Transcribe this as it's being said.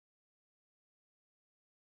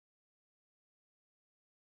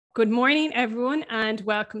Good morning, everyone, and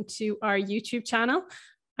welcome to our YouTube channel.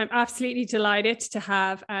 I'm absolutely delighted to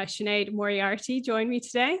have Sinead Moriarty join me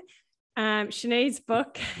today. Sinead's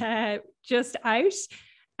book, just out,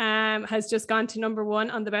 has just gone to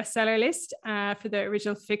 #1 on the bestseller list for the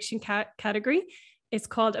original fiction category. It's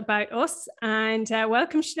called About Us. And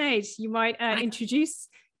welcome, Sinead. You might introduce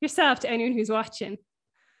yourself to anyone who's watching.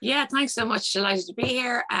 Yeah, thanks so much. Delighted to be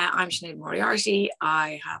here. I'm Sinead Moriarty.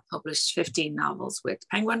 I have published 15 novels with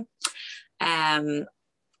Penguin. Kind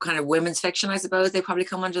of women's fiction, I suppose. They probably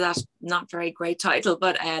come under that not very great title,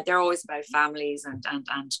 but they're always about families and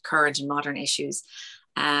current and modern issues.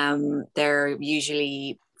 They're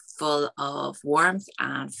usually full of warmth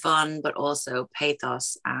and fun, but also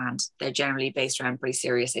pathos, and they're generally based around pretty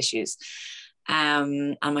serious issues.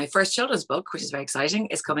 And my first children's book, which is very exciting,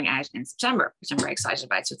 is coming out in September, which I'm very excited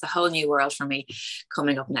about. So it's a whole new world for me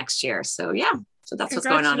coming up next year. So yeah, so that's what's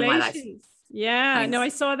going on in my life. Yeah, Thanks. No, I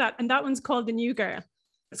saw that. And that one's called The New Girl.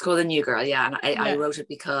 It's called The New Girl, yeah. And I wrote it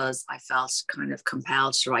because I felt kind of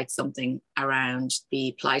compelled to write something around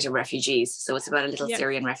the plight of refugees. So it's about a little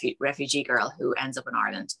Syrian refugee girl who ends up in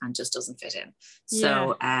Ireland and just doesn't fit in.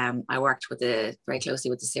 So I worked very closely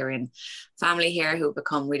with the Syrian family here who have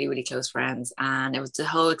become really, really close friends. And the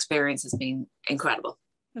whole experience has been incredible.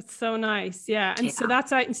 That's so nice. Yeah. And so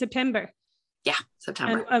that's out in September. Yeah,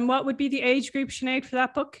 September. And what would be the age group, Sinead, for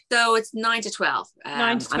that book? So it's 9 to 12.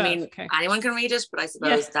 9 to 12. I mean, anyone can read it, but I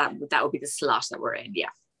suppose that would be the slot that we're in. Yeah.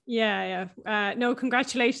 Yeah. No,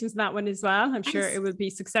 congratulations on that one as well. I'm sure it will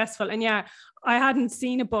be successful. And yeah, I hadn't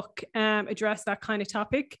seen a book address that kind of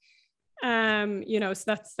topic. So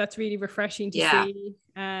that's really refreshing to see.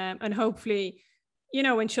 And hopefully,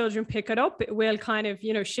 when children pick it up, it will kind of,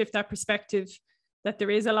 shift that perspective that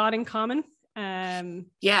there is a lot in common.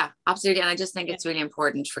 Yeah, absolutely. And I just think it's really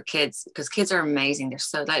important for kids, because kids are amazing. They're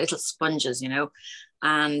so like little sponges,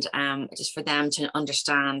 and just for them to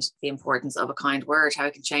understand the importance of a kind word, how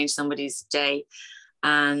it can change somebody's day,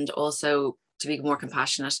 and also to be more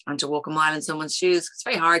compassionate and to walk a mile in someone's shoes. It's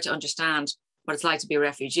very hard to understand what it's like to be a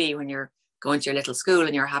refugee when you're going to your little school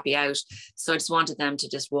and you're happy out. So I just wanted them to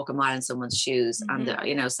just walk a mile in someone's shoes. Mm-hmm.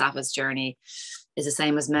 And Safa's journey is the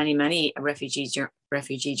same as many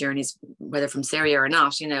refugee journeys, whether from Syria or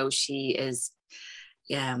not. She is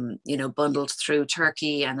bundled through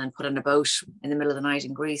Turkey and then put on a boat in the middle of the night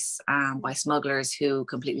in Greece by smugglers who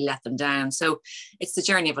completely let them down. So it's the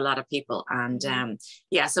journey of a lot of people. And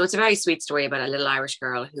so it's a very sweet story about a little Irish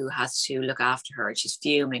girl who has to look after her. And she's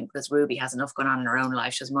fuming because Ruby has enough going on in her own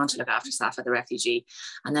life. She doesn't want to look after Safa, the refugee.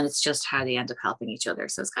 And then it's just how they end up helping each other.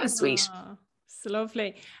 So it's kind of sweet. So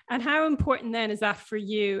lovely. And how important then is that for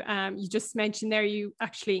you? You just mentioned there, you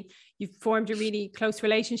formed a really close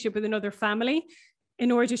relationship with another family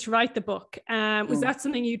in order to write the book. Was that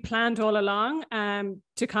something you planned all along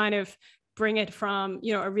to kind of bring it from,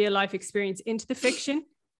 a real life experience into the fiction?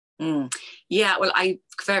 Yeah, well, I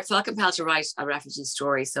felt compelled to write a refugee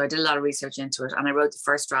story. So I did a lot of research into it and I wrote the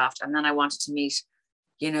first draft, and then I wanted to meet,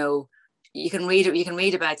 you can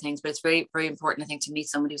read about things, but it's very, very important, I think, to meet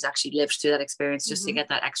somebody who's actually lived through that experience, just to get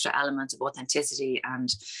that extra element of authenticity. And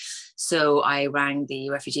so I rang the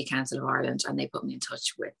Refugee Council of Ireland and they put me in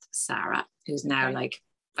touch with Sarah, who's now like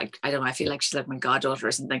I don't know, I feel like she's like my goddaughter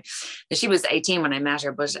or something. She was 18 when I met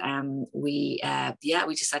her, but we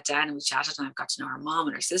just sat down and we chatted, and I've got to know her mom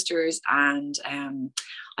and her sisters, and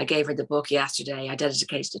I gave her the book yesterday. I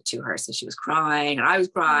dedicated it to her, so she was crying and I was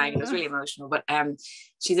crying. It was really emotional, but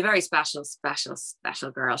she's a very special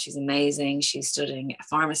girl. She's amazing. She's studying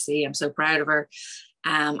pharmacy. I'm so proud of her.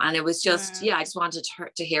 And it was just, I just wanted her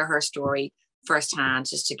to hear her story firsthand,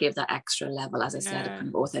 just to give that extra level, as I said, of kind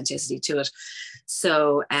of authenticity to it.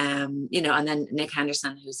 So, and then Nick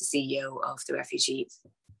Henderson, who's the CEO of the Refugee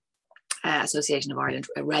Association of Ireland,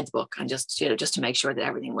 read the book, and just to make sure that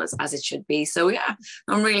everything was as it should be. So yeah,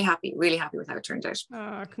 I'm really happy with how it turned out.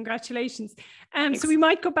 Oh, congratulations. So we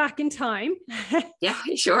might go back in time. Yeah,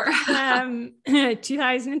 sure.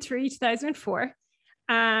 2003, 2004.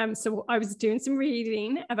 So I was doing some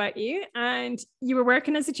reading about you, and you were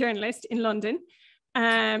working as a journalist in London.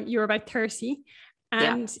 You were about 30,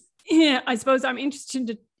 and I suppose I'm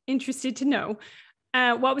interested to know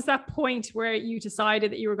what was that point where you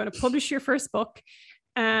decided that you were going to publish your first book,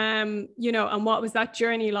 and what was that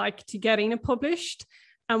journey like to getting it published,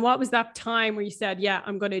 and what was that time where you said, yeah,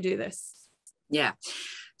 I'm going to do this? Yeah,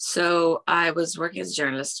 so I was working as a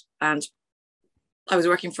journalist, and I was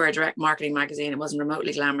working for a direct marketing magazine. It wasn't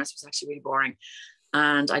remotely glamorous. It was actually really boring.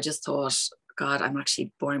 And I just thought, God, I'm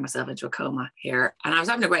actually boring myself into a coma here. And I was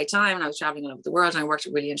having a great time and I was traveling all over the world and I worked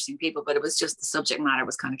with really interesting people, but it was just the subject matter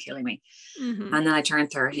was kind of killing me. Mm-hmm. And then I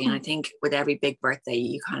turned 30 and I think with every big birthday,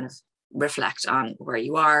 you kind of reflect on where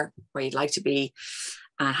you are, where you'd like to be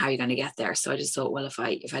and how you're going to get there. So I just thought, well, if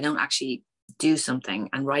I don't actually do something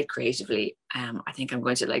and write creatively, I think I'm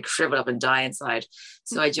going to like shrivel up and die inside.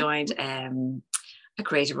 So I joined a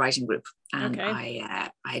creative writing group and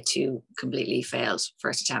I had 2 completely failed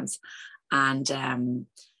first attempts. And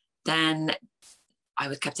then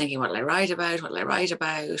I kept thinking, what will I write about? What will I write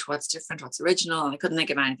about? What's different? What's original? And I couldn't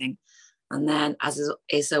think of anything. And then, as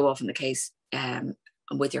is so often the case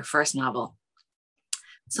with your first novel,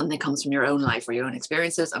 something comes from your own life or your own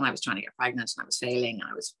experiences. And I was trying to get pregnant and I was failing and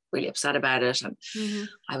I was really upset about it. And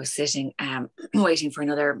I was sitting waiting for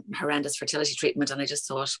another horrendous fertility treatment. And I just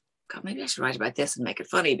thought, God, maybe I should write about this and make it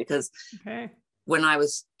funny, because when I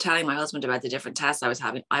was telling my husband about the different tests I was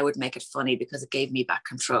having, I would make it funny because it gave me back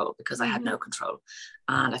control, because I had no control.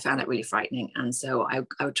 And I found it really frightening. And so I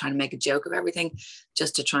would try to make a joke of everything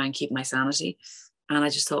just to try and keep my sanity. And I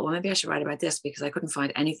just thought, well, maybe I should write about this, because I couldn't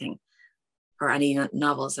find anything or any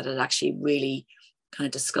novels that had actually really kind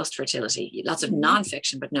of discussed fertility. Lots of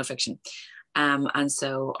non-fiction, but no fiction. And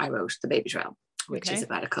so I wrote The Baby Trail, which is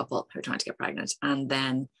about a couple who are trying to get pregnant. And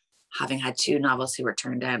then, having had 2 novels who were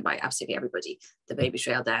turned down by absolutely everybody, The Baby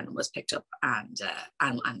Trail then was picked up and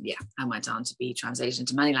went on to be translated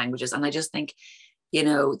into many languages. And I just think, you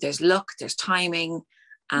know, there's luck, there's timing.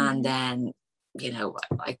 And then, you know,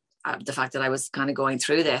 the fact that I was kind of going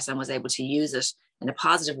through this and was able to use it in a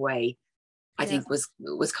positive way, I think was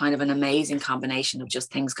kind of an amazing combination of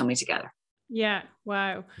just things coming together. Yeah.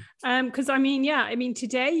 Wow. Because I mean,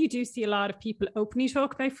 today you do see a lot of people openly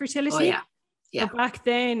talk about fertility. Oh, yeah. Yeah. But back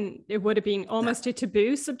then it would have been almost a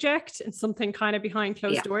taboo subject and something kind of behind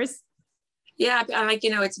closed doors. Yeah. Like, you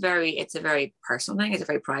know, it's a very personal thing. It's a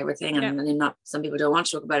very private thing. And not, some people don't want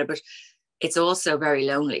to talk about it, but it's also very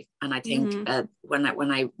lonely. And I think when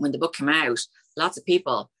the book came out, lots of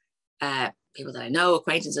people that I know,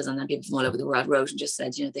 acquaintances, and then people from all over the world wrote and just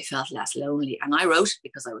said, you know, they felt less lonely. And I wrote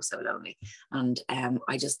because I was so lonely. And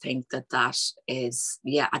I just think that is,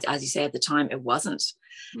 as you say, at the time, it wasn't.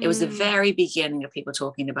 It was the very beginning of people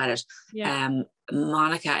talking about it.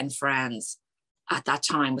 Monica and Friends at that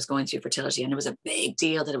time was going through fertility, and it was a big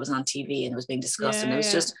deal that it was on TV and it was being discussed. And it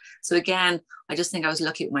was just, so again, I just think I was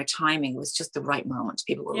lucky with my timing. It was just the right moment.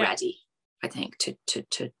 People were ready, I think,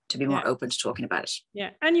 to be more open to talking about it. Yeah.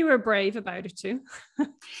 And you were brave about it too.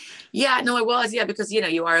 No, I was. Yeah. Because, you know,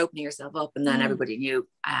 you are opening yourself up, and then everybody knew.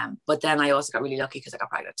 But then I also got really lucky because I got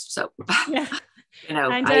pregnant. So, you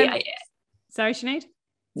know, and, sorry, Sinead.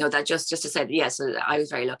 No, that just to say that, so I was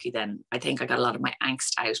very lucky then. I think I got a lot of my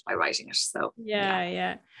angst out by writing it. So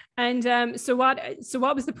And so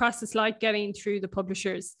what was the process like getting through the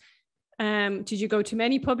publishers? Did you go to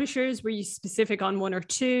many publishers? Were you specific on one or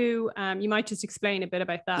two? You might just explain a bit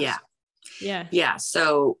about that. Yeah.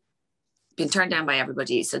 So been turned down by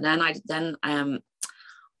everybody. So then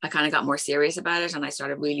I kind of got more serious about it, and I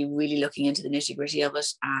started really, really looking into the nitty gritty of it.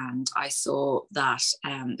 And I saw that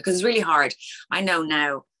because it's really hard. I know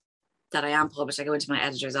now that I am published, I go into my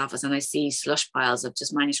editor's office and I see slush piles of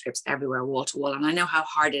just manuscripts everywhere, wall to wall. And I know how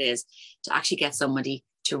hard it is to actually get somebody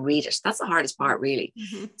to read it. That's the hardest part, really.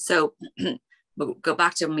 So we'll go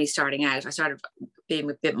back to me starting out. I started being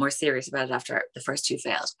a bit more serious about it after the first 2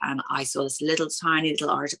 failed. And I saw this tiny little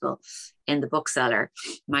article in the Bookseller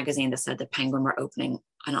magazine that said that Penguin were opening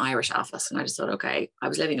an Irish office. And I just thought, okay, I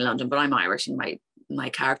was living in London, but I'm Irish and my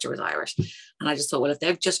character was Irish. And I just thought, well, if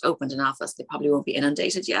they've just opened an office, they probably won't be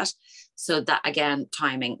inundated yet. So that, again,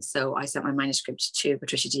 timing. So I sent my manuscript to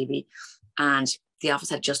Patricia Deeby, and the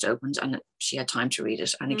office had just opened and she had time to read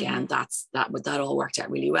it. And again, that all worked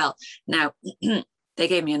out really well. Now, they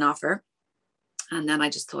gave me an offer. And then I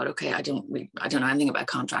just thought, okay, I don't know anything about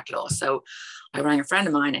contract law. So I rang a friend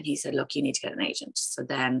of mine and he said, look, you need to get an agent. So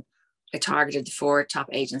then I targeted the 4 top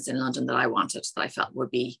agents in London that I wanted, that I felt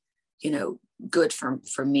would be, you know, good for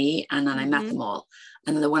me. And then I met them all.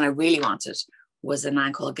 And then the one I really wanted was a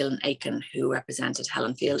man called Gillian Aiken, who represented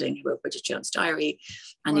Helen Fielding, who wrote Bridget Jones' Diary.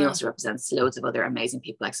 And he also represents loads of other amazing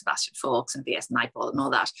people like Sebastian Faulks and V.S. Naipaul and all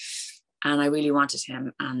that. And I really wanted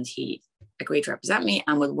him, and he agreed to represent me.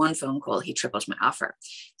 And with one phone call, he tripled my offer.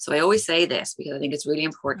 So I always say this because I think it's really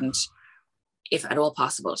important, if at all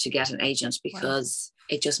possible, to get an agent, because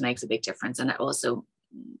it just makes a big difference. And it also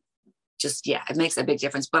it makes a big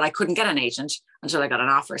difference. But I couldn't get an agent until I got an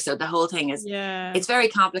offer. So the whole thing is, it's very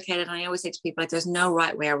complicated. And I always say to people, like, there's no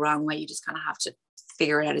right way or wrong way. You just kind of have to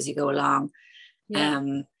figure it out as you go along.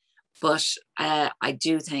 But I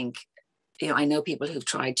do think, you know, I know people who've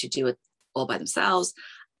tried to do it all by themselves.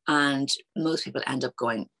 And most people end up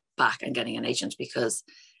going back and getting an agent because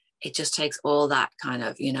it just takes all that kind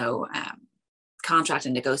of, contract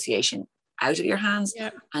and negotiation out of your hands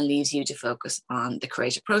and leaves you to focus on the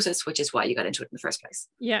creative process, which is why you got into it in the first place.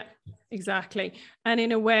 Yeah, exactly. And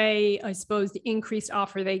in a way, I suppose the increased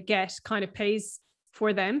offer they get kind of pays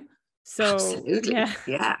for them. So absolutely.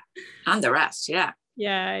 Yeah. And the rest. Yeah.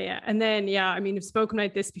 And then, I mean, I've spoken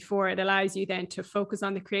about this before. It allows you then to focus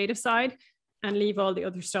on the creative side and leave all the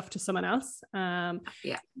other stuff to someone else.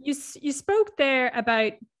 You spoke there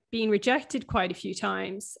about being rejected quite a few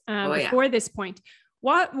times before this point.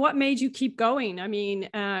 What made you keep going? I mean,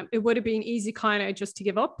 it would have been easy kind of just to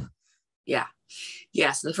give up. Yeah.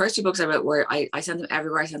 So the first 2 books I wrote were, I sent them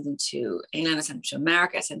everywhere. I sent them to England, I sent them to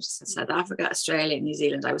America, I sent them to South Africa, Australia, New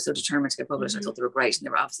Zealand. I was so determined to get published. I thought they were great, and they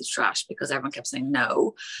were obviously trash because everyone kept saying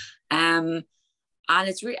no. And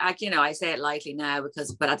it's really, I say it lightly now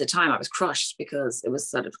but at the time I was crushed because it was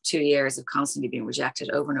sort of 2 years of constantly being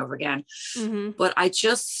rejected over and over again. But I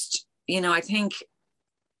just, I think,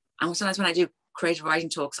 and sometimes when I do creative writing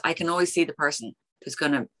talks, I can always see the person who's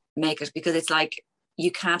going to make it, because it's like, you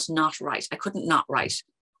can't not write. I couldn't not write.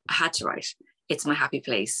 I had to write. It's my happy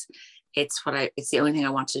place. It's the only thing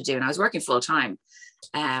I wanted to do. And I was working full time.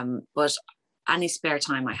 But any spare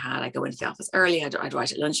time I had, I'd go into the office early. I'd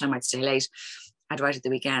write at lunchtime. I'd stay late. I'd write at the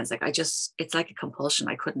weekends. It's like a compulsion.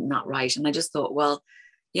 I couldn't not write. And I just thought, well,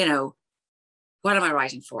 what am I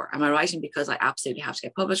writing for? Am I writing because I absolutely have to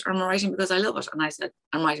get published, or am I writing because I love it? And I said,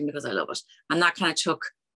 I'm writing because I love it. And that kind of took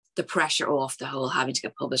the pressure off the whole having to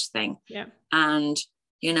get published thing. Yeah. And,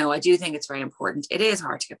 I do think it's very important. It is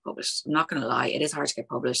hard to get published. I'm not going to lie. It is hard to get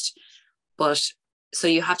published. But so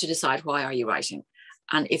you have to decide, why are you writing?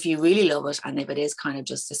 And if you really love it, and if it is kind of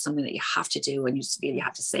just something that you have to do, and you just feel you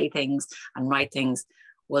have to say things and write things,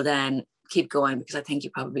 well, then keep going, because I think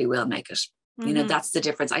you probably will make it. That's the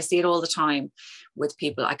difference. I see it all the time with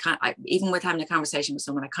people. Even with having a conversation with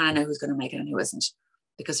someone, I kind of know who's going to make it and who isn't,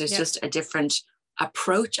 because there's just a different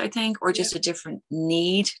approach, I think, or just a different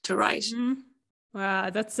need to write. Wow,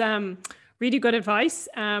 that's really good advice.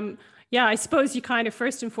 I suppose you kind of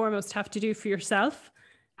first and foremost have to do for yourself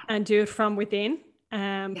and do it from within,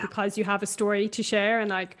 because you have a story to share.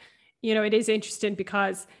 And it is interesting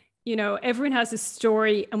because everyone has a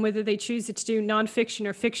story, and whether they choose to do nonfiction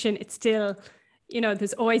or fiction, it's still,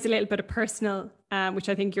 there's always a little bit of personal, which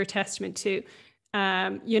I think you're a testament to,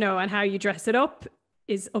 and how you dress it up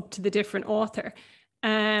is up to the different author.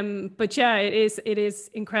 But it is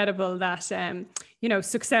incredible that,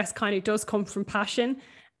 success kind of does come from passion,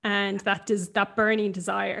 and that burning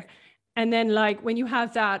desire. And then when you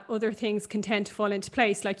have that, other things can tend to fall into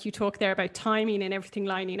place. Like you talk there about timing and everything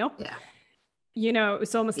lining up.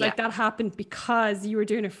 It's almost like that happened because you were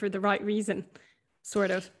doing it for the right reason,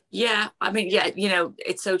 sort of. Yeah. I mean,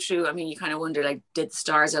 it's so true. I mean, you kind of wonder, did the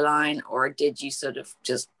stars align, or did you sort of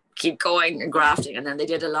just keep going and grafting and then they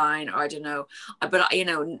did align, or I don't know. But, I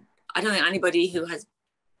don't think anybody who has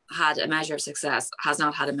had a measure of success has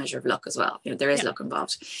not had a measure of luck as well. There is luck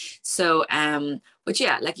involved. So, but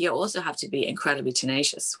you also have to be incredibly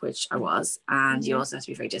tenacious, which I was, and you also have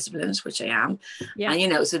to be very disciplined, which I am. Yeah.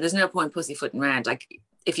 And, so there's no point pussyfooting around.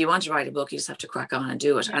 If you want to write a book, you just have to crack on and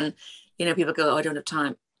do it. And, people go, oh, I don't have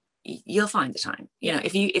time. You'll find the time.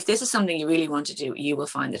 If this is something you really want to do, you will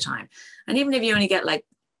find the time. And even if you only get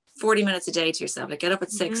 40 minutes a day to yourself, get up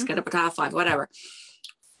at 6, get up at 5:30, whatever,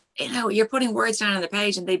 you're putting words down on the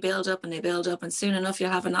page, and they build up, and soon enough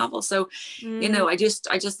you'll have a novel. So I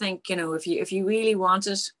just think if you really want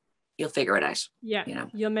it, you'll figure it out.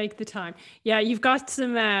 You'll make the time. You've got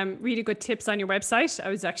some really good tips on your website. I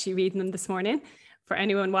was actually reading them this morning for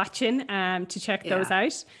anyone watching, to check those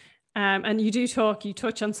out. And you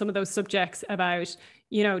touch on some of those subjects about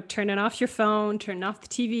turning off your phone, turning off the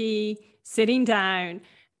TV, sitting down.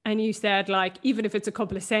 And you said, even if it's a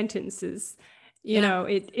couple of sentences,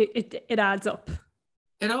 it adds up.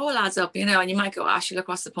 It all adds up, and you might go, Ashley, look,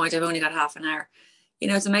 what's the point? I've only got half an hour.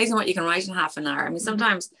 It's amazing what you can write in half an hour. I mean,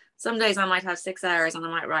 sometimes, some days I might have 6 hours and I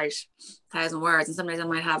might write 1,000 words. And some days I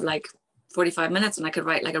might have 45 minutes and I could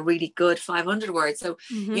write a really good 500 words. So,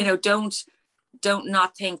 don't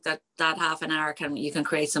not think that half an hour you can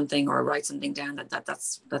create something or write something down that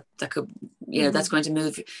could that's going to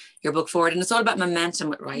move your book forward. And it's all about momentum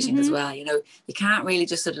with writing as well. You can't really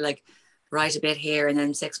just sort of write a bit here and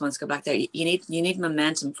then 6 months go back there. You need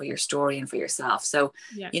momentum for your story and for yourself. So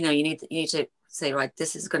you need to say, right,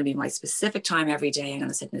 this is going to be my specific time every day. I'm going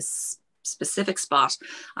to sit in this specific spot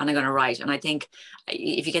and I'm going to write. And I think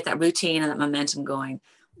if you get that routine and that momentum going,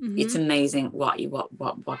 it's amazing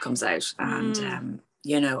what comes out. And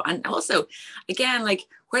and also, again, like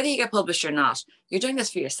whether you get published or not, you're doing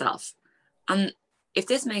this for yourself. And if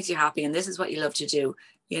this makes you happy and this is what you love to do,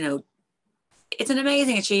 it's an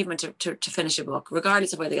amazing achievement to finish a book,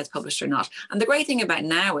 regardless of whether it gets published or not. And the great thing about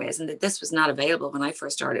now is, and that this was not available when I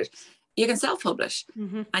first started, you can self-publish,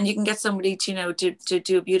 and you can get somebody to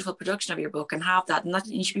do a beautiful production of your book and have that. And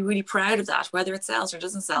you should be really proud of that, whether it sells or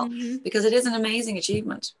doesn't sell, because it is an amazing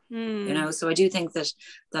achievement, So I do think that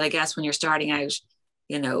I guess when you're starting out,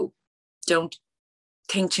 don't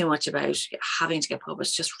think too much about having to get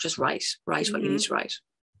published. Just write what you need to write.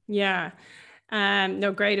 Yeah.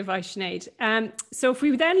 No, great advice, Sinead. So if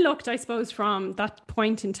we then looked, I suppose, from that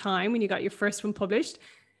point in time when you got your first one published,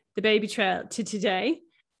 The Baby Trail, to today,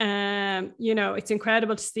 it's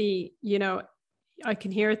incredible to see, I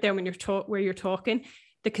can hear it then when where you're talking,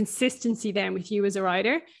 the consistency then with you as a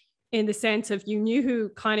writer, in the sense of you knew who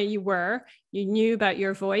kind of you were, you knew about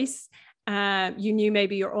your voice, you knew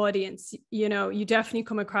maybe your audience, you definitely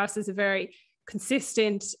come across as a very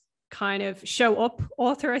consistent kind of show up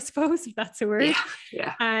author, I suppose, if that's a word.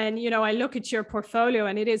 Yeah. And, I look at your portfolio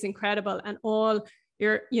and it is incredible, and all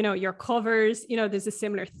your covers, there's a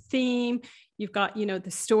similar theme. You've got,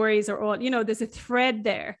 the stories are all, there's a thread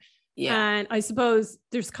there. Yeah. And I suppose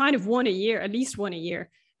there's kind of at least one a year,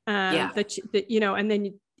 that and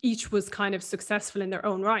then each was kind of successful in their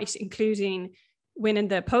own right, including winning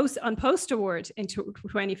the Post Award in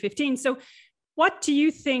 2015. So what do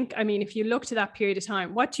you think, if you look to that period of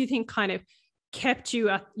time, what do you think kind of kept you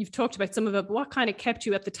you've talked about some of it, but what kind of kept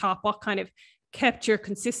you at the top? What kind of kept your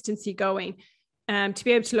consistency going? To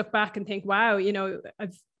be able to look back and think, wow,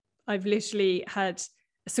 I've literally had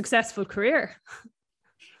a successful career.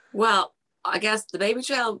 Well, I guess The Baby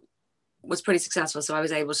Trail was pretty successful. So I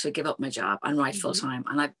was able to give up my job and write full time.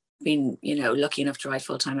 And I've been, lucky enough to write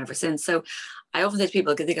full time ever since. So I often say to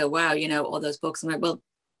people, they go, wow, all those books. I'm like, well,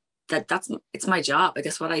 it's my job. I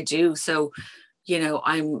guess what I do. So,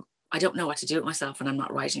 I don't know what to do with myself when I'm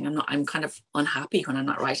not writing. I'm kind of unhappy when I'm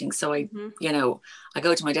not writing. So I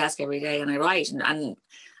go to my desk every day and I write, and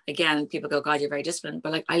again, people go, God, you're very disciplined,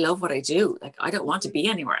 but like, I love what I do. Like, I don't want to be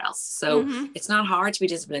anywhere else. So it's not hard to be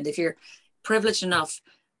disciplined. If you're privileged enough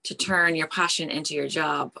to turn your passion into your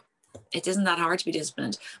job, it isn't that hard to be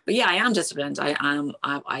disciplined. But yeah, I am disciplined.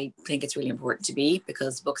 I think it's really important to be,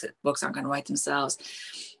 because books aren't going to write themselves.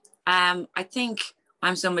 I think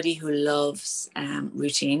I'm somebody who loves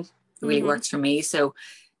routine. It really works for me. So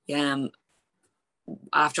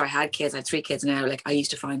after I had kids, I have 3 kids now, like I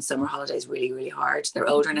used to find summer holidays really, really hard. They're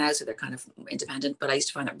older now, so they're kind of independent, but I used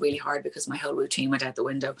to find it really hard because my whole routine went out the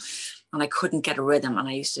window and I couldn't get a rhythm.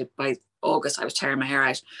 And by August, I was tearing my hair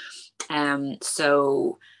out.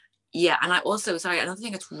 So yeah. And I also, another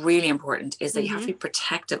thing that's really important is that you have to be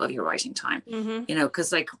protective of your writing time,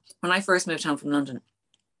 because like when I first moved home from London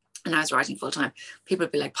and I was writing full time, people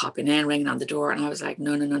would be like popping in, ringing on the door. And I was like,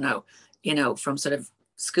 no, from sort of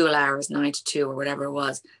school hours, 9 to 2 or whatever it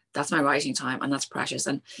was, that's my writing time, and that's precious.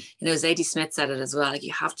 And Zadie Smith said it as well, like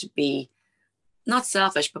you have to be not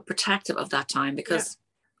selfish but protective of that time, because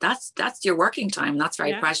that's your working time, that's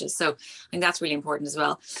very precious. So I think that's really important as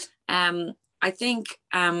well. I think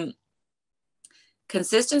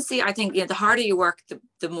consistency, I think the harder you work,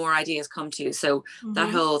 the more ideas come to you. So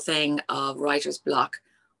that whole thing of writer's block,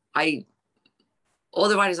 all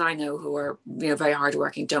the writers I know who are very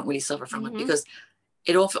hardworking don't really suffer from it, because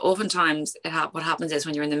it oftentimes what happens is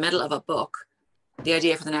when you're in the middle of a book, the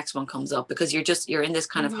idea for the next one comes up, because you're in this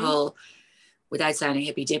kind of whole, without sounding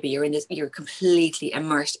hippy dippy, you're completely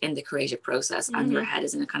immersed in the creative process, and your head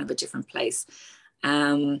is in a kind of a different place.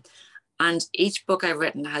 And each book I've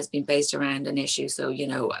written has been based around an issue. So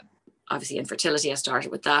obviously infertility, I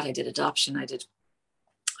started with that. I did adoption.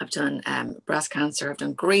 I've done breast cancer. I've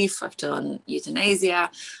done grief. I've done euthanasia.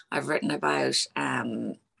 I've written about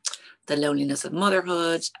the loneliness of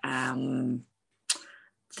motherhood,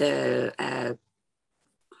 the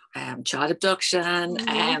child abduction.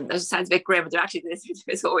 That sounds a bit grim, but they're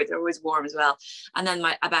always warm as well. And then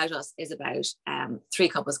my About Us is about 3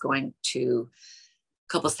 couples going to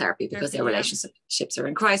couples therapy because their relationships are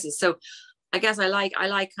in crisis. So I guess I like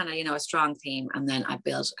kind of a strong theme, and then I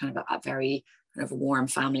built kind of a very kind of a warm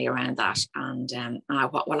family around that. And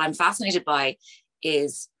what I'm fascinated by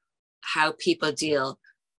is how people deal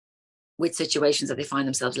with situations that they find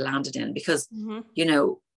themselves landed in, because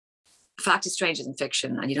fact is stranger than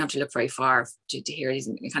fiction, and you don't have to look very far to hear these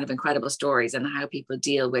kind of incredible stories, and how people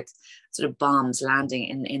deal with sort of bombs landing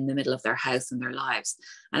in the middle of their house and their lives.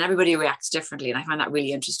 And everybody reacts differently, and I find that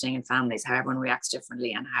really interesting in families, how everyone reacts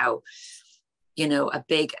differently, and how a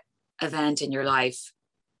big event in your life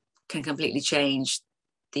can completely change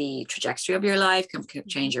the trajectory of your life, can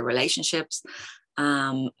change your relationships,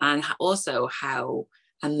 and also how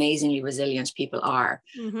amazingly resilient people are.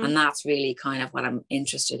 And that's really kind of what I'm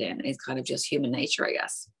interested in, is kind of just human nature, I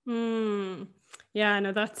guess. Yeah,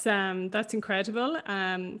 no, that's incredible.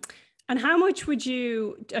 And how much would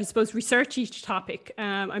you, I suppose, research each topic?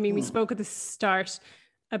 I mean, we spoke at the start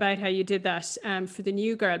about how you did that for the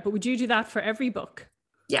New Girl, but would you do that for every book?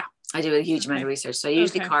 Yeah, I do a huge amount of research. So I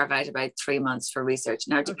usually carve out about 3 months for research.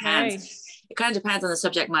 Now it depends. It kind of depends on the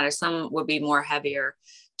subject matter. Some would be more heavier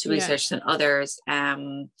to research than others.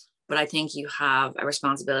 But I think you have a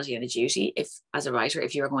responsibility and a duty, if as a writer,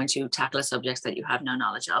 if you're going to tackle a subject that you have no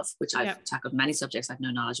knowledge of, which I've tackled many subjects I've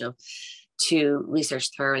no knowledge of, to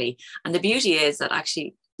research thoroughly. And the beauty is that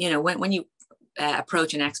actually, you know, when you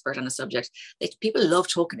approach an expert on a subject, people love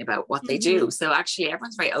talking about what they do. So actually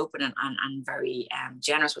everyone's very open and very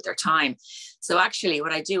generous with their time. So actually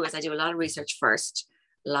what I do is I do a lot of research first.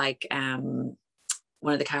 Like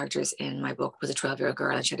one of the characters in my book was a 12-year-old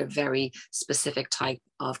girl, and she had a very specific type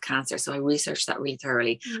of cancer. So I researched that really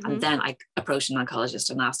thoroughly. And then I approached an oncologist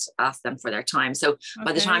and asked them for their time. So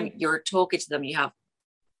by the time you're talking to them, you have,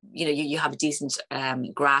 you know, you have a decent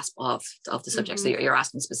grasp of the subject. So you're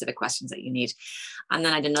asking specific questions that you need. And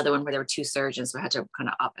then I did another one where there were 2 surgeons. So I had to kind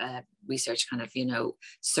of research kind of, you know,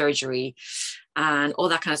 surgery and all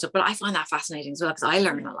that kind of stuff. But I find that fascinating as well, because I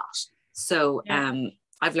learn a lot. So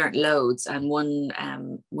I've learned loads. And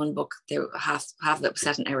one book, half of it was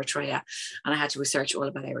set in Eritrea, and I had to research all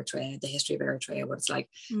about Eritrea, the history of Eritrea, what it's like.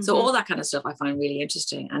 So all that kind of stuff I find really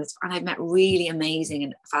interesting, and I've met really amazing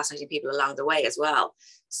and fascinating people along the way as well.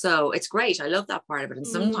 So it's great. I love that part of it. And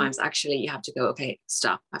sometimes actually you have to go, okay,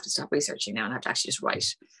 stop. I have to stop researching now and I have to actually just write.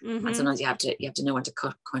 And sometimes you have to know when to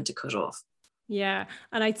cut off. Yeah,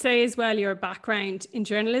 and I'd say as well, your background in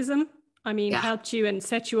journalism, I mean, helped you and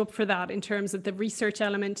set you up for that in terms of the research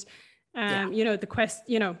element, you know,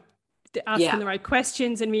 asking the right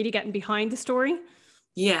questions and really getting behind the story.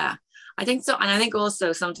 Yeah, I think so. And I think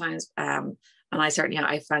also sometimes, and I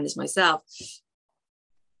found this myself,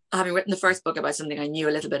 having written the first book about something I knew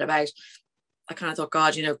a little bit about, I kind of thought,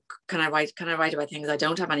 God, you know, can I write about things I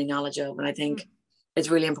don't have any knowledge of? And I think it's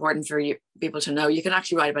really important for people to know you can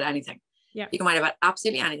actually write about anything. Yeah. You can write about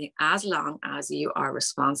absolutely anything, as long as you are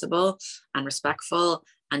responsible and respectful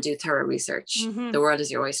and do thorough research. The world is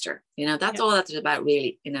your oyster. You know, that's all that's about,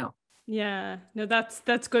 really, you know. Yeah, no,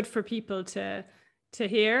 that's good for people to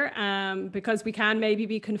hear, because we can maybe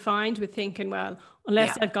be confined with thinking, well,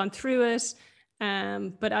 unless I've gone through it.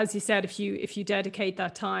 But as you said, if you dedicate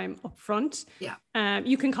that time up front,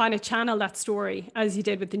 you can kind of channel that story as you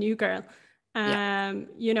did with the New Girl.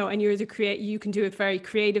 You know, and you can do it very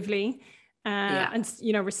creatively. And,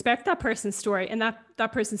 you know, respect that person's story, and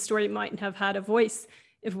that person's story mightn't have had a voice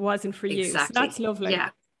if it wasn't for you. So that's lovely.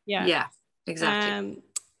 Yeah, exactly.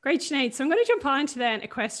 Great, Sinead. So I'm going to jump on to then a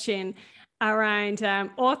question around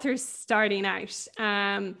authors starting out.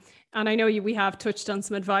 And I know we have touched on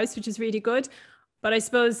some advice, which is really good. But I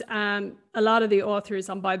suppose a lot of the authors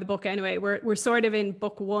on Buy the Book anyway, we're sort of in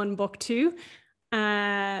book 1, book 2,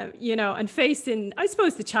 you know, and facing, I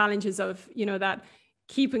suppose, the challenges of, you know, that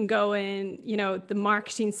keeping going, you know, the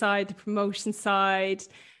marketing side, the promotion side,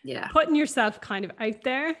 putting yourself kind of out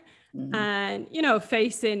there, and, you know,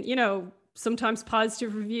 facing, you know, sometimes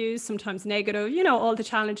positive reviews, sometimes negative, you know, all the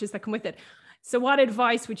challenges that come with it. So what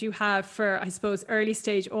advice would you have for, I suppose, early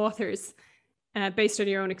stage authors based on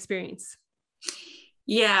your own experience?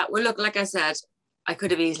 Yeah, well, look, like I said, I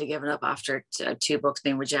could have easily given up after 2 books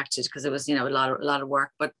being rejected, because it was, you know, a lot of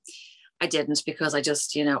work, but I didn't, because I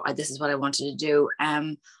just, you know, this is what I wanted to do.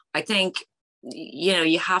 I think, you know,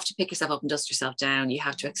 you have to pick yourself up and dust yourself down. You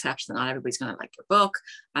have to accept that not everybody's going to like your book.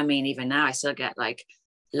 I mean, even now I still get like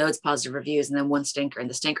loads of positive reviews and then one stinker, and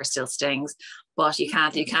the stinker still stings, but you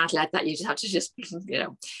can't let that, you just have to just, you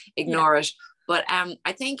know, ignore it. But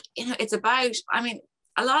I think, you know, it's about, I mean,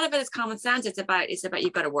 a lot of it is common sense. It's about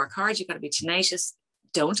you've got to work hard, you've got to be tenacious,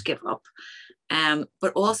 don't give up.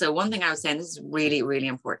 But also, one thing I would say, and this is really, really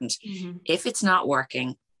important, if it's not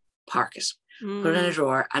working, park it, put it in a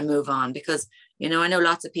drawer and move on. Because, you know, I know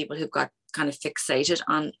lots of people who've got kind of fixated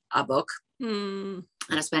on a book and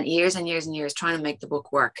have spent years and years and years trying to make the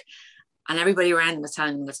book work, and everybody around them is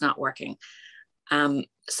telling them it's not working.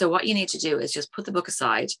 So what you need to do is just put the book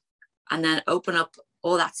aside and then open up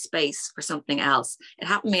all that space for something else. It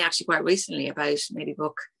happened to me actually quite recently, about maybe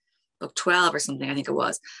book 12 or something, I think it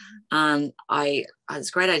was. And I had this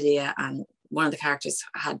great idea, and one of the characters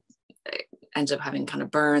ended up having kind of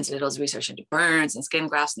burns, and it was research into burns and skin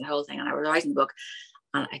grafts and the whole thing. And I was writing the book,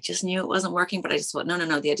 And I just knew it wasn't working, but I just thought, no,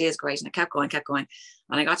 the idea is great. And I kept going.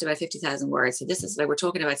 And I got to about 50,000 words. So this is like, we're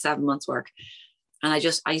talking about 7 months work. And I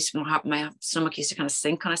used to have, my stomach used to kind of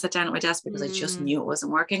sink when I sat down at my desk because I just knew it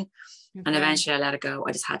wasn't working. Okay. And eventually I let it go.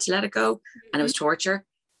 I just had to let it go. And it was torture.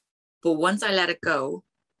 But once I let it go,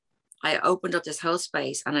 I opened up this whole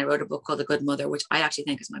space and I wrote a book called The Good Mother, which I actually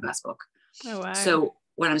think is my best book. Oh, wow. So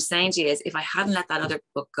what I'm saying to you is, if I hadn't let that other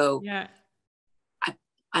book go,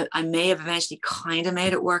 I may have eventually kind of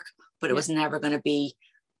made it work, but it was never going to be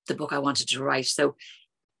the book I wanted to write. So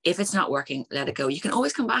if it's not working, let it go. You can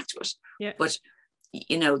always come back to it. Yeah. But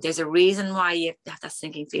you know, there's a reason why you have that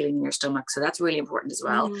sinking feeling in your stomach. So that's really important as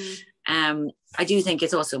well. I do think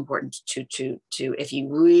it's also important to if you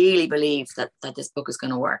really believe that this book is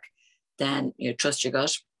going to work, then you know, trust your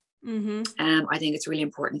gut. I think it's really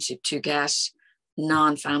important to get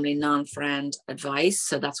non-family, non-friend advice.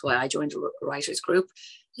 So that's why I joined a writers group,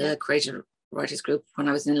 the creative writers group, when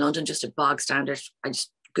I was in London, just a bog standard. I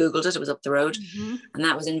just Googled it, it was up the road, and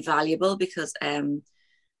that was invaluable because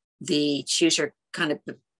the tutor kind of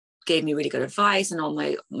gave me really good advice, and all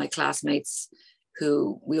my classmates,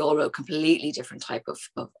 who we all wrote completely different type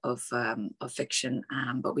of fiction,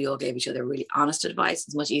 but we all gave each other really honest advice.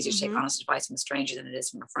 It's much easier to take honest advice from a stranger than it is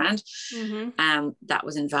from a friend. That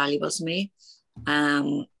was invaluable to me.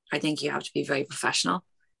 I think you have to be very professional,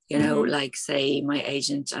 you know, like say my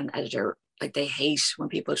agent and editor, like they hate when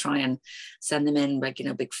people try and send them in like, you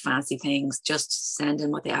know, big fancy things. Just send in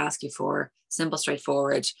what they ask you for, simple,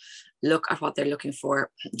 straightforward. Look at what they're looking for.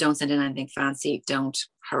 Don't send in anything fancy. Don't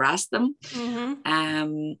harass them.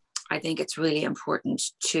 I think it's really important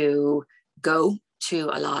to go to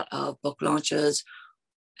a lot of book launches,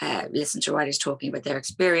 listen to writers talking about their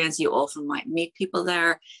experience. You often might meet people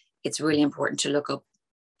there. It's really important to look up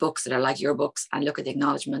books that are like your books and look at the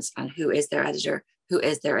acknowledgements and who is their editor, who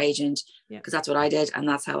is their agent, because that's what I did. And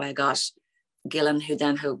that's how I got Gillen,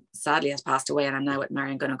 who sadly has passed away, and I'm now with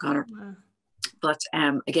Marion Gunn O'Connor. Wow. But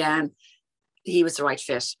again, he was the right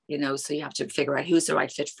fit, you know, so you have to figure out who's the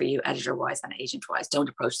right fit for you, editor wise and agent wise. Don't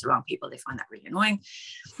approach the wrong people. They find that really annoying.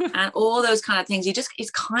 And all those kind of things,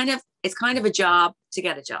 it's kind of a job to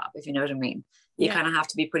get a job, if you know what I mean. You kind of have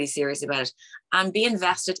to be pretty serious about it and be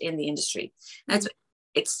invested in the industry. Now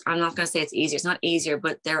I'm not going to say it's easier. It's not easier,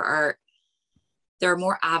 but there are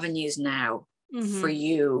more avenues now for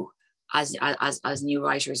you as new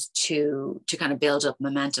writers to kind of build up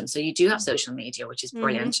momentum. So you do have social media, which is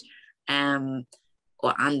brilliant. And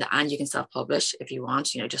you can self-publish if you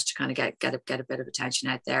want, you know, just to kind of get a bit of attention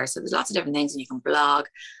out there. So there's lots of different things, and you can blog.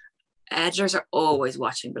 Editors are always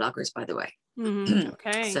watching bloggers, by the way.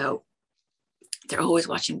 Okay. So they're always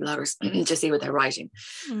watching bloggers to see what they're writing.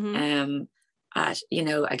 You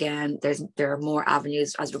know, again, there are more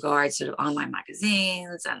avenues as regards sort of online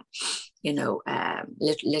magazines and, you know,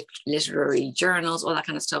 literary journals, all that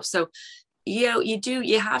kind of stuff. So, you know,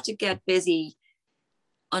 you have to get busy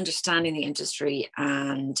understanding the industry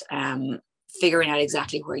and figuring out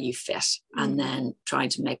exactly where you fit and then trying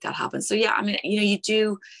to make that happen. So yeah, I mean, you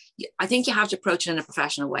know, I think you have to approach it in a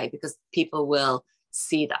professional way because people will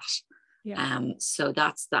see that. So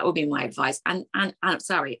that would be my advice. And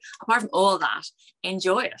sorry, apart from all that,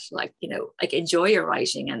 enjoy it. Like, you know, like enjoy your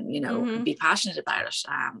writing and, you know, be passionate about it.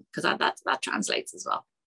 Because that translates as well.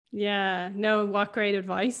 Yeah, no, what great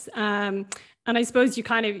advice. And I suppose you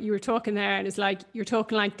were talking there, and it's like, you're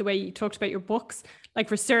talking like the way you talked about your books,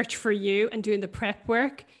 like research for you and doing the prep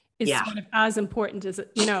work is kind of as important as,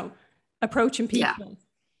 you know, approaching people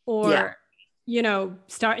or, you know,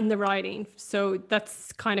 starting the writing. So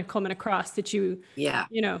that's kind of coming across that you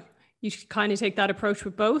know, you should kind of take that approach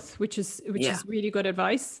with both, which is really good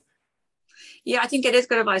advice. Yeah, I think it is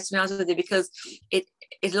good advice, to be honest with you, because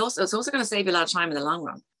it's also going to save you a lot of time in the long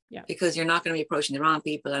run. Yeah. Because you're not going to be approaching the wrong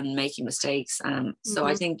people and making mistakes. So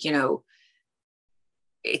I think, you know,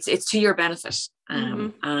 it's to your benefit.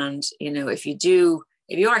 And, you know, if you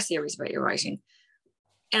are serious about your writing,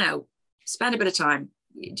 you know, spend a bit of time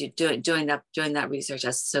doing that research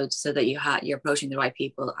so that you're approaching the right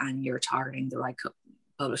people and you're targeting the right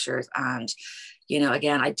publishers. And, you know,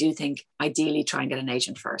 again, I do think ideally try and get an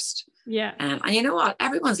agent first. Yeah. And you know what?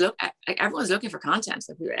 Everyone's looking for content.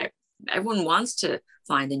 So everyone wants to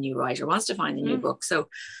find a new writer, wants to find a new book. So,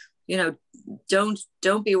 you know,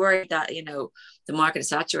 don't be worried that, you know, the market is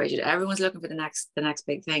saturated. Everyone's looking for the next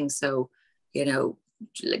big thing. So, you know,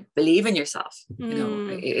 like, believe in yourself. You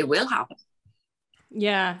know, it will happen.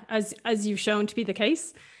 Yeah, as you've shown to be the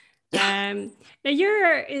case. Now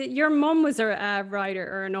your mum was a writer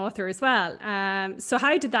or an author as well. So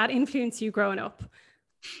how did that influence you growing up?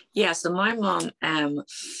 Yeah, so my mom,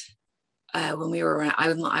 when we were around,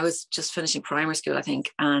 I was just finishing primary school, I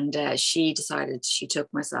think, and she decided she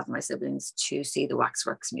took myself and my siblings to see the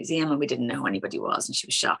Waxworks Museum, and we didn't know who anybody was, and she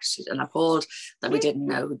was shocked and appalled that we didn't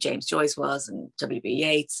know who James Joyce was and W.B.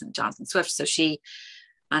 Yeats and Jonathan Swift. So she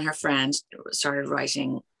and her friend started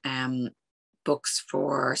writing books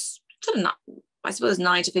for sort of, not, I suppose,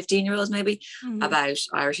 9 to 15-year-olds maybe, about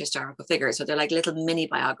Irish historical figures. So they're like little mini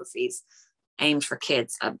biographies aimed for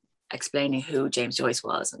kids, explaining who James Joyce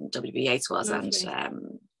was and W.B. Yeats was. Lovely.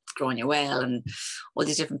 And Gráinne Whale and all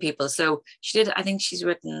these different people. So she did, I think she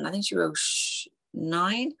wrote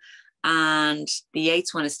 9, and the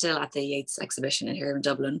Yeats one is still at the Yeats exhibition here in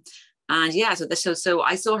Dublin. And yeah, so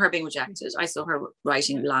I saw her being rejected. I saw her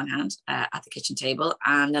writing longhand at the kitchen table,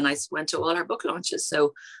 and then I went to all her book launches.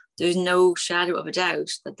 So there's no shadow of a doubt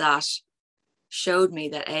that showed me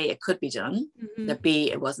that A, it could be done, that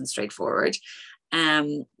B, it wasn't straightforward.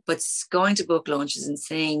 But going to book launches and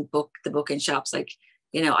seeing the book in shops, like,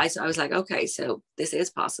 you know, I was like, okay, so this is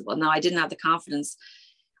possible. Now, I didn't have the confidence.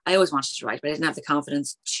 I always wanted to write, but I didn't have the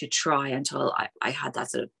confidence to try until I had that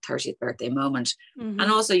sort of 30th birthday moment. And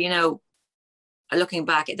also, you know, looking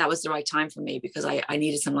back, that was the right time for me, because I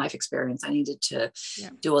needed some life experience. I needed to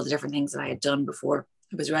do all the different things that I had done before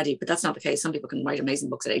I was ready. But that's not the case. Some people can write amazing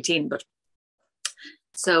books at 18. But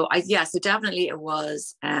so so definitely it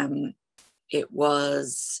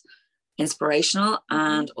was inspirational,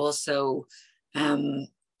 and also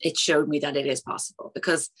it showed me that it is possible,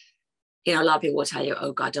 because, you know, a lot of people will tell you,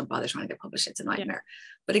 oh God, don't bother trying to get published, it's a nightmare.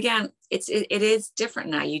 But again, it is different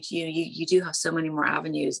now. You do have so many more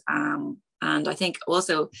avenues, and I think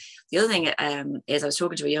also the other thing is, I was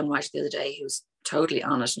talking to a young writer the other day who's totally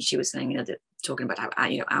honest, and she was saying, you know, talking about how,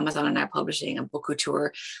 you know, Amazon are now publishing, and Book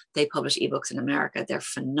Couture, they publish ebooks in America. They're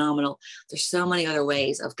phenomenal. There's so many other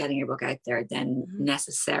ways of getting your book out there than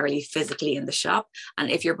necessarily physically in the shop.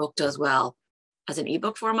 And if your book does well as an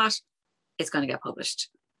ebook format, it's going to get published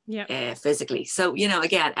physically. So, you know,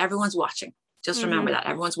 again, everyone's watching. Just remember that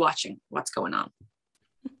everyone's watching what's going on.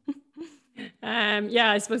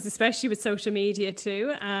 I suppose especially with social media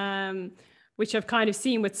too, which I've kind of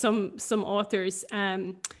seen with some authors.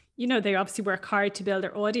 You know, they obviously work hard to build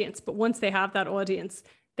their audience, but once they have that audience,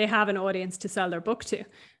 they have an audience to sell their book to,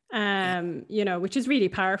 you know, which is really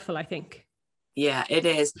powerful, I think. Yeah, it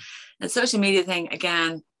is. And social media thing,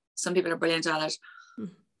 again, some people are brilliant at it.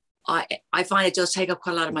 I find it does take up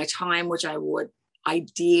quite a lot of my time, which I would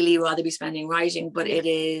ideally rather be spending writing, but it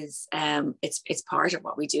is, it's part of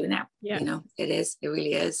what we do now. You know, it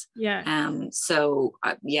really is.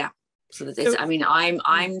 So this, I mean,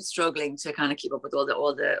 I'm struggling to kind of keep up with all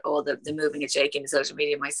the moving and shaking in social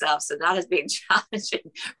media myself. So that has been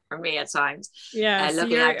challenging for me at times.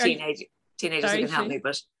 Looking at teenagers who can help me,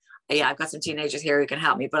 but I've got some teenagers here who can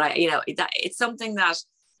help me. But you know, that it's something that,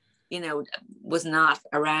 you know, was not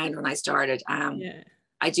around when I started.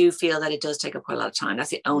 I do feel that it does take up quite a lot of time. That's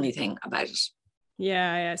the only thing about it.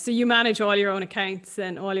 So you manage all your own accounts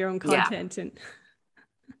and all your own content and.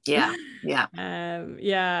 No,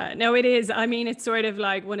 it is. I mean, it's sort of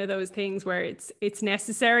like one of those things where it's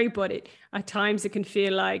necessary, but at times it can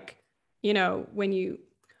feel like, you know, when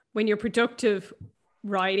you're productive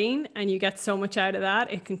writing and you get so much out of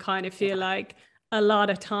that, it can kind of feel like a lot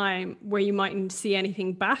of time where you mightn't see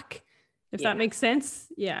anything back, if that makes sense.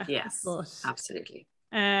 Yes, but, absolutely.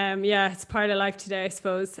 It's part of life today, I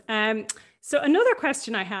suppose. So another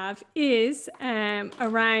question I have is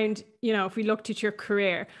around, you know, if we looked at your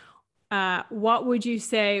career, what would you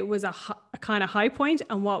say was a kind of high point,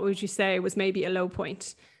 and what would you say was maybe a low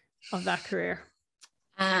point of that career?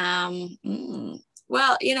 Well,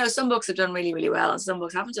 you know, some books have done really, really well, and some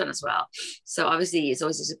books haven't done as well. So obviously it's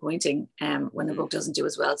always disappointing when a book doesn't do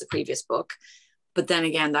as well as a previous book. But then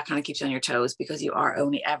again, that kind of keeps you on your toes, because you are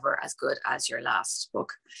only ever as good as your last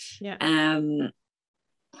book.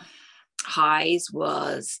 Highs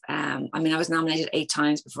was, I mean, I was nominated 8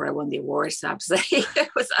 times before I won the award, so I have to say it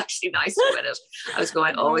was actually nice to win it. I was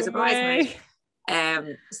going, always a bridesmaid.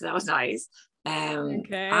 So that was nice. And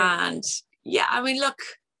I mean, look,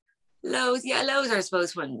 lows are, I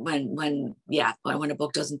suppose, when a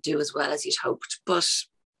book doesn't do as well as you'd hoped. But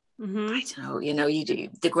I don't know, you know, you do.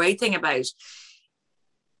 The great thing about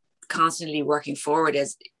constantly working forward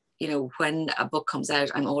is, you know, when a book comes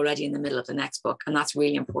out, I'm already in the middle of the next book. And that's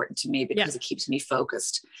really important to me, because it keeps me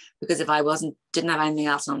focused. Because if I didn't have anything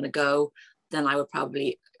else on the go, then I would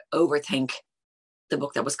probably overthink the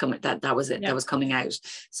book that was coming, that was coming out.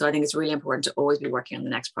 So I think it's really important to always be working on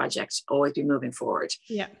the next project, always be moving forward.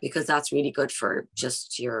 Because that's really good for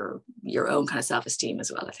just your own kind of self-esteem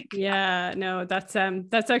as well, I think. No, that's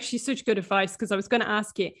actually such good advice, because I was going to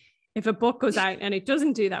ask you, if a book goes out and it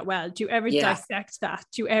doesn't do that well, do you ever dissect that?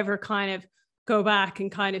 Do you ever kind of go back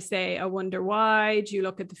and kind of say, I wonder why? Do you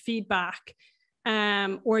look at the feedback?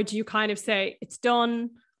 Or do you kind of say, it's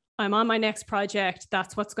done, I'm on my next project,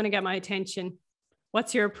 that's what's going to get my attention?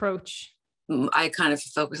 What's your approach? I kind of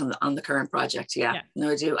focus on the current project.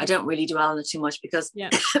 No, I do. I don't really dwell on it too much because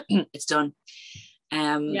it's done.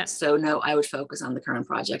 So no, I would focus on the current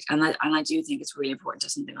project, and I do think it's really important to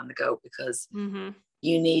have something on the go, because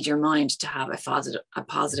you need your mind to have a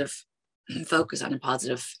positive focus and a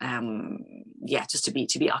positive just to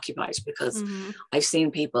be occupied, because I've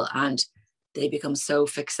seen people and they become so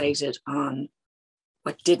fixated on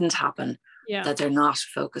what didn't happen that they're not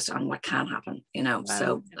focused on what can happen, you know. Wow.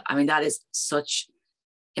 So I mean, that is such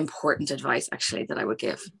important advice actually that I would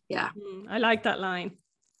give. I like that line.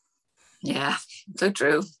 Yeah, so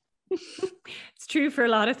true. It's true for a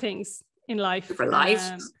lot of things in life. For life.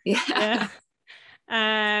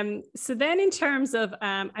 So then in terms of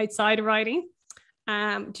outside of writing,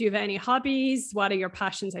 do you have any hobbies? What are your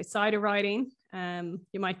passions outside of writing?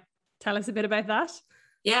 You might tell us a bit about that.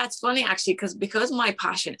 Yeah, it's funny actually, because my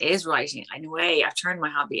passion is writing, in a way I've turned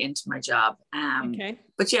my hobby into my job.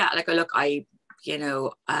 But yeah, like I've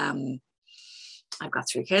got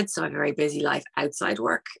 3 kids, so I have a very busy life outside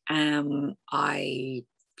work. I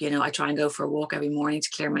try and go for a walk every morning to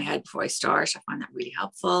clear my head before I start. I find that really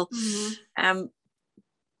helpful.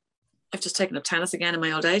 I've just taken up tennis again in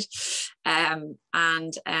my old age. I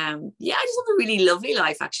just have a really lovely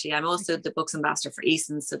life actually. I'm also the books ambassador for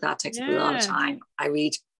Easton, so that takes up a lot of time. I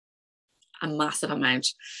read a massive amount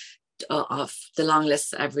of the long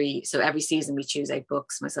lists every season. We choose 8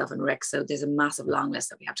 books, myself and Rick, so there's a massive long list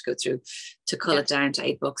that we have to go through to cull it down to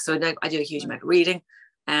 8 books. So I do a huge amount of reading.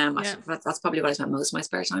 That's probably what I spent most of my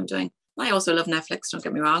spare time doing. I also love Netflix, don't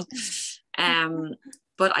get me wrong.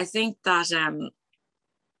 But I think that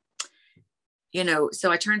so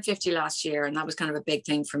I turned 50 last year, and that was kind of a big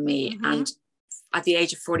thing for me. And at the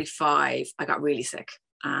age of 45 I got really sick,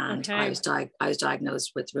 and I was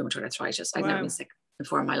diagnosed with rheumatoid arthritis. I'd never been sick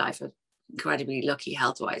before in my life. I was incredibly lucky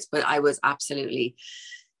health-wise, but I was absolutely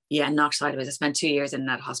knocked sideways. I spent 2 years in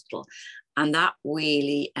that hospital, and that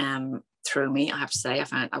really threw me, I have to say. I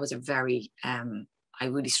found I was I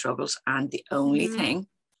really struggled, and the only thing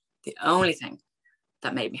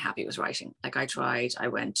that made me happy was writing. Like I tried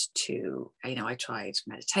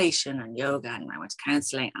meditation and yoga, and I went to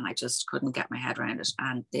counseling, and I just couldn't get my head around it.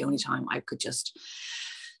 And the only time I could just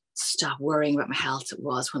stop worrying about my health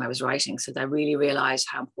was when I was writing. So I really realized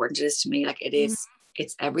how important it is to me. Like it's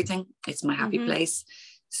everything. It's my happy place.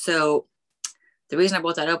 So the reason I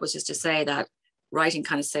brought that up was just to say that writing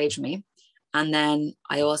kind of saved me. And then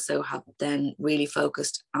I also have then really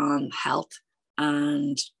focused on health.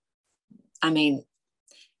 And I mean,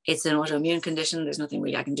 it's an autoimmune condition. There's nothing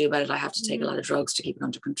really I can do about it. I have to take a lot of drugs to keep it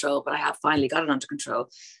under control, but I have finally got it under control.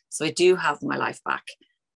 So I do have my life back,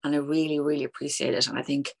 and I really, really appreciate it. And I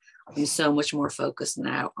think I'm so much more focused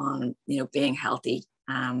now on, being healthy,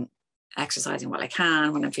 exercising what I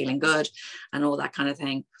can when I'm feeling good and all that kind of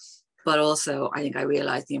thing. But also I think I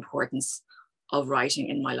realized the importance of writing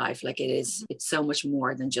in my life. Like it's so much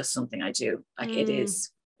more than just something I do. Like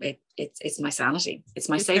it's my sanity. It's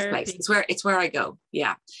my safe place. It's where I go.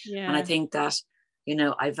 Yeah. And I think that,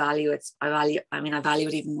 I value it. I value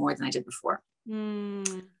it even more than I did before. Wow.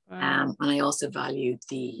 And I also value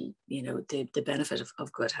the benefit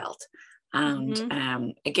of good health.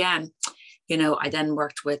 And again, I then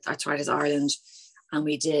worked with Arthritis Ireland, and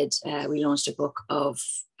we launched a book of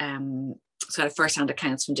sort of first-hand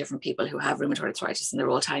accounts from different people who have rheumatoid arthritis, and they're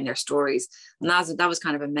all telling their stories. And that was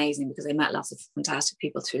kind of amazing, because I met lots of fantastic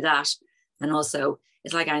people through that. And also,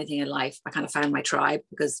 it's like anything in life, I kind of found my tribe,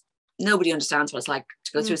 because nobody understands what it's like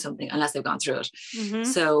to go through something unless they've gone through it.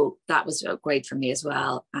 So that was great for me as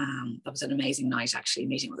well. That was an amazing night, actually,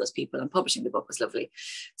 meeting with those people, and publishing the book was lovely.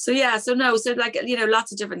 So lots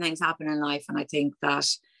of different things happen in life. And I think that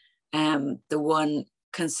the one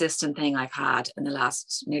consistent thing I've had in the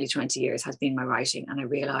last nearly 20 years has been my writing. And I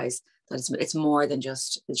realize that it's more than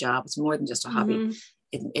just the job. It's more than just a hobby.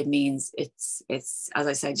 It means it's, as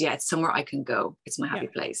I said, it's somewhere I can go. It's my happy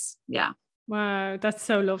place. Yeah. Wow. That's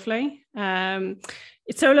so lovely.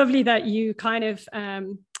 It's so lovely that you kind of,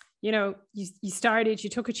 you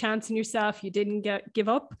took a chance in yourself. You didn't give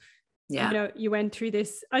up. Yeah. You went through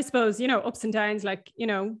this, I suppose, ups and downs, like,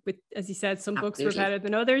 with, as you said, some books were better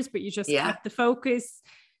than others, but you just kept the focus.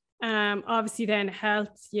 Obviously then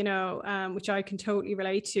health, which I can totally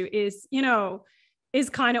relate to, is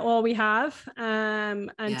kind of all we have.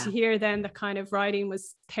 To hear then the kind of writing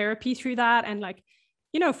was therapy through that, and like,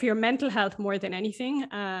 for your mental health more than anything.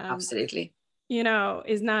 Absolutely. you know,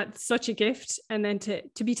 isn't that such a gift? And then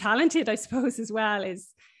to be talented, I suppose, as well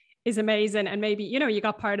is amazing. And maybe, you know, you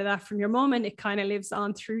got part of that from your mom and it kind of lives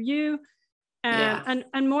on through you.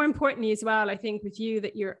 And more importantly as well, I think with you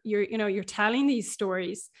that you're, you know, you're telling these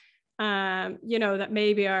stories, you know, that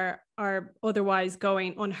maybe are otherwise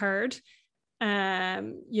going unheard,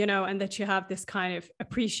 you know, and that you have this kind of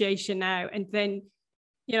appreciation now. And then,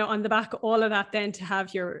 you know, on the back of all of that, then to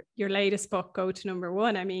have your latest book go to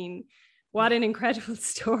 #1. I mean, what an incredible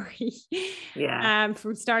story.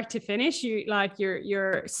 From start to finish,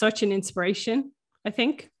 you're such an inspiration, I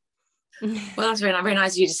think. Well, that's very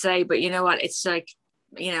nice of you to say, but you know what, it's like,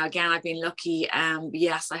 you know, again, I've been lucky.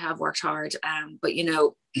 Yes, I have worked hard. But you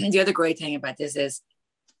know, the other great thing about this is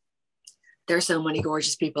there are so many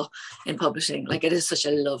gorgeous people in publishing. Like, it is such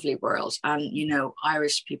a lovely world. And, you know,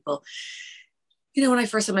 Irish people, you know, when I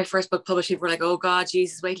first had my first book published, people were like, oh God,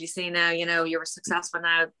 Jesus, wait till you see now, you know, you're successful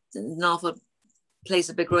now. It's an awful place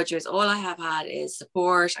of begrudgers. All I have had is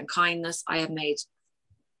support and kindness. I have made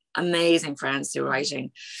amazing friends through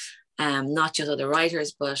writing. Not just other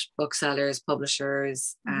writers, but booksellers,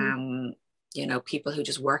 publishers, you know, people who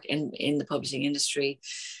just work in the publishing industry.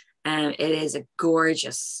 It is a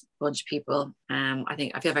gorgeous bunch of people. I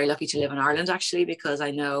think I feel very lucky to live in Ireland, actually, because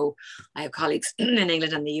I know I have colleagues in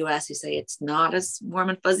England and the US who say it's not as warm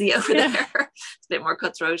and fuzzy over there. It's a bit more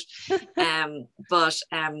cutthroat. But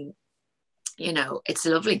you know, it's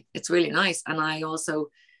lovely. It's really nice. And I also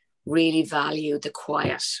really value the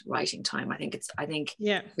quiet writing time. I think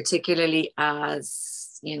particularly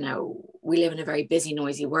as, you know, we live in a very busy,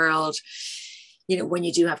 noisy world. You know, when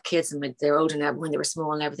you do have kids and they're older now, when they were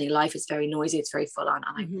small and everything, life is very noisy, it's very full on.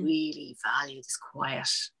 And I really value this quiet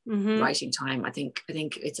writing time. I think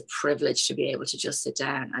it's a privilege to be able to just sit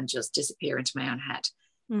down and just disappear into my own head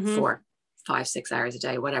for 5-6 hours a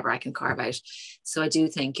day, whatever I can carve out. So I do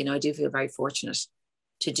think, you know, I do feel very fortunate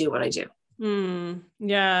to do what I do.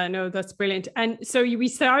 Yeah, no, that's brilliant. And so we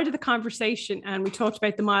started the conversation and we talked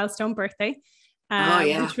about the milestone birthday,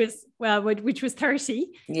 which was 30.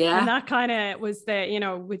 Yeah. And that kind of was the, you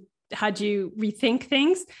know, had you rethink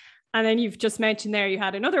things. And then you've just mentioned there, you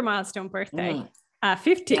had another milestone birthday at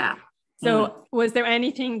 50. Yeah. So was there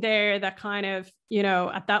anything there that kind of, you know,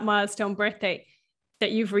 at that milestone birthday that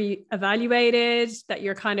you've reevaluated, that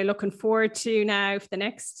you're kind of looking forward to now for the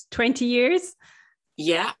next 20 years?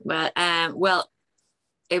 Yeah, well, I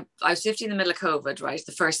was 50 in the middle of COVID, right?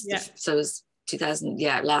 The first, so it was 2000,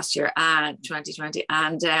 last year, and 2020.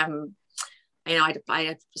 And, you know, I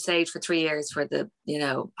had saved for 3 years for the, you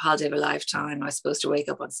know, holiday of a lifetime. I was supposed to wake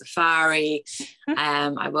up on safari.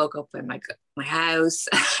 I woke up in my house,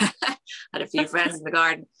 had a few friends in the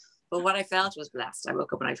garden. But what I felt was blessed. I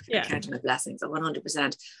woke up and I counted my blessings,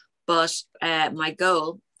 100%. But my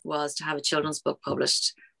goal was to have a children's book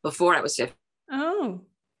published before I was 50. Oh.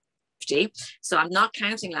 So I'm not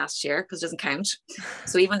counting last year because it doesn't count.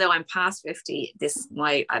 So even though I'm past 50,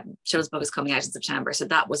 my children's book is coming out in September. So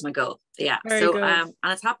that was my goal. Yeah. Very good. And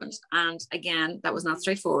it's happened. And again, that was not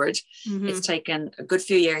straightforward. It's taken a good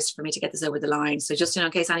few years for me to get this over the line. So just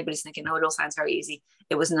in case anybody's thinking, oh, it all sounds very easy.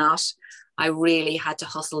 It was not. I really had to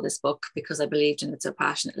hustle this book because I believed in it so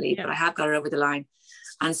passionately, but I have got it over the line.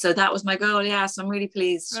 And so that was my goal. Yeah. So I'm really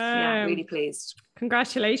pleased. Yeah, really pleased.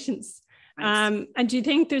 Congratulations. And do you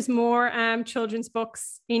think there's more children's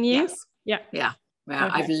books in you? Yes. Yeah. Well,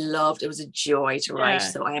 okay. I've loved, it was a joy to write.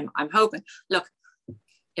 So I'm hoping, look,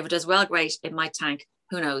 if it does well, great. It might tank,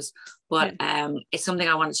 who knows? But it's something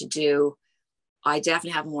I wanted to do. I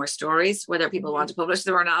definitely have more stories, whether people want to publish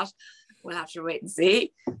them or not. We'll have to wait and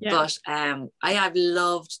see. But I've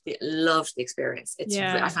loved the experience.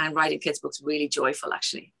 I find writing kids books really joyful,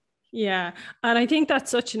 actually. Yeah. And I think that's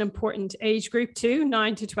such an important age group too,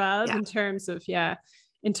 9 to 12, in terms of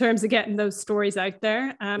getting those stories out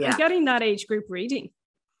there and getting that age group reading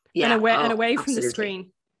and away from the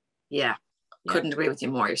screen. Yeah. Couldn't agree with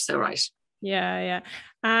you more. You're so right. Yeah.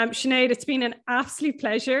 Sinead, it's been an absolute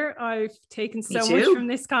pleasure. I've taken so much from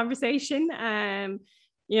this conversation.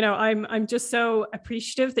 You know, I'm just so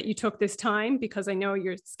appreciative that you took this time because I know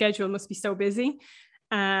your schedule must be so busy.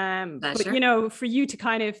 But you know, for you to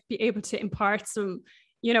kind of be able to impart some,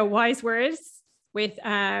 you know, wise words with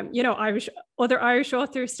you know, other Irish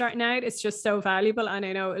authors starting out, it's just so valuable, and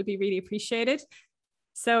I know it'll be really appreciated.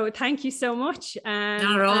 So thank you so much. Not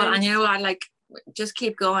at all. And you know, I like just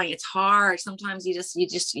keep going. It's hard sometimes. You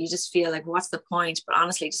just feel like, what's the point? But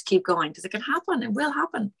honestly, just keep going because it can happen. It will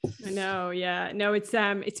happen. I know. Yeah. No, it's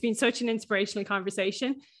been such an inspirational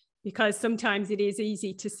conversation because sometimes it is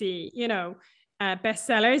easy to see, you know,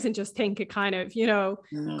 bestsellers and just think it kind of, you know,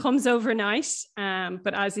 comes overnight.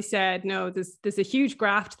 But as you said, no, there's a huge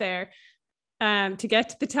graft there. to get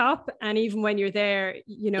to the top. And even when you're there,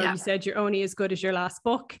 you know, Yeah. you said you're only as good as your last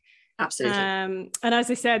book. Absolutely. And as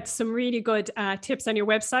I said, some really good tips on your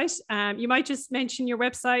website. You might just mention your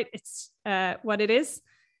website. It's what it is.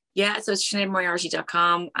 Yeah, so it's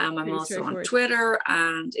SineadMoriarty.com. I'm also on Twitter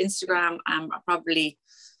and Instagram. I'll probably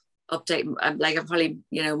update, I'm probably,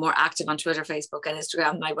 you know, more active on Twitter, Facebook, and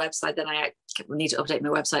Instagram. My website, then I need to update my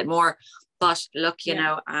website more. But look, you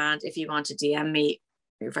know, and if you want to DM me,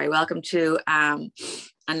 you're very welcome to. And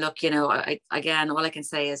look, you know, again, all I can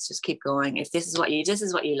say is just keep going. If this is what you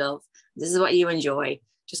love, this is what you enjoy,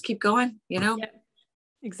 just keep going, you know? Yeah,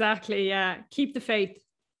 exactly. Yeah. Keep the faith.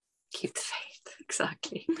 Keep the faith.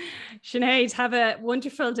 Exactly. Sinead, have a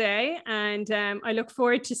wonderful day. And I look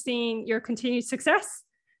forward to seeing your continued success.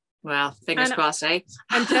 Well, fingers crossed, eh?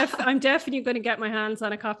 I'm definitely going to get my hands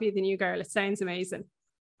on a copy of The New Girl. It sounds amazing.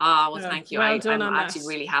 Oh, well, thank you. Well done I'm on actually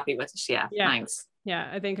really happy with it. Yeah, thanks. Yeah,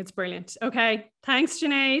 I think it's brilliant. Okay. Thanks,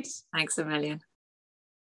 Sinead. Thanks a million.